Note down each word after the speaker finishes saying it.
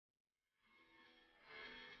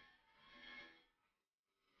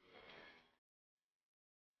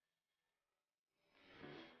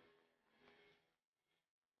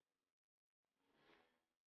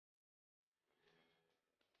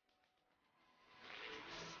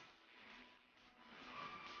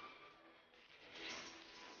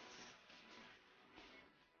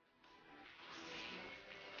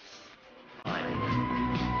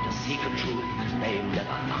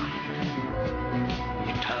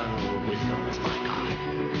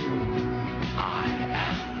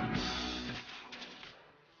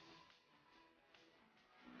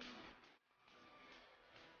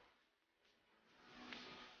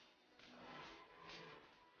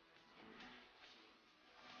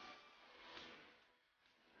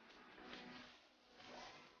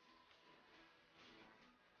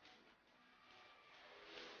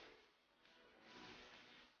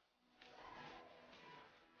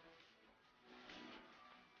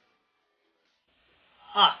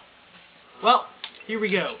Well, here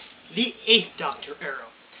we go. The 8th Doctor era.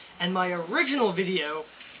 And my original video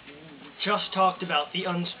just talked about the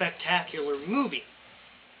unspectacular movie.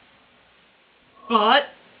 But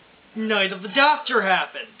Night of the Doctor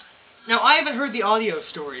happened. Now, I haven't heard the audio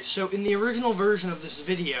story, so in the original version of this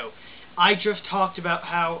video, I just talked about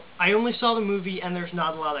how I only saw the movie and there's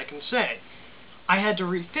not a lot I can say. I had to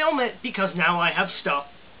refilm it because now I have stuff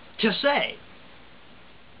to say.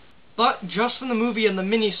 But just from the movie and the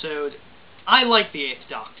minisode, I like the 8th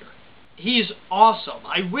Doctor. He's awesome.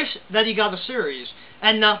 I wish that he got a series,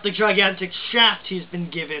 and not the gigantic shaft he's been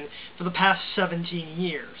given for the past 17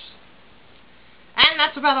 years. And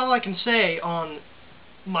that's about all I can say on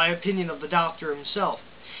my opinion of the Doctor himself.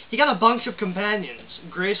 He got a bunch of companions,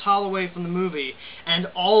 Grace Holloway from the movie, and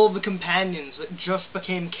all of the companions that just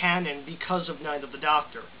became canon because of Night of the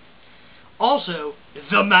Doctor. Also,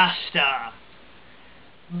 the Master.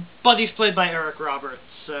 But he's played by Eric Roberts,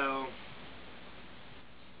 so...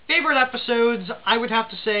 Favorite episodes, I would have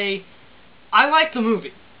to say, I like the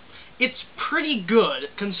movie. It's pretty good,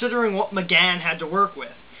 considering what McGann had to work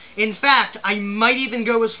with. In fact, I might even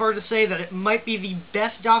go as far to say that it might be the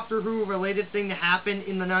best Doctor Who-related thing to happen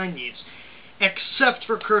in the 90s. Except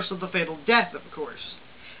for Curse of the Fatal Death, of course.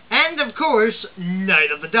 And, of course,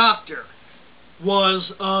 Night of the Doctor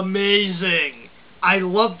was amazing. I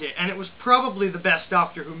loved it, and it was probably the best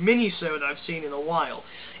Doctor Who minisode I've seen in a while.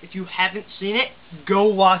 If you haven't seen it, go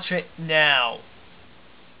watch it now.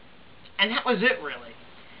 And that was it, really.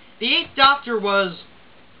 The 8th Doctor was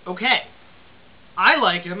okay. I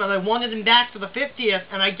like him, and I wanted him back for the 50th,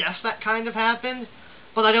 and I guess that kind of happened,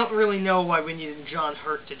 but I don't really know why we needed John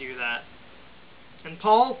Hurt to do that. And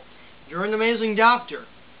Paul, you're an amazing Doctor,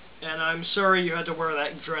 and I'm sorry you had to wear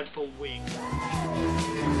that dreadful wig.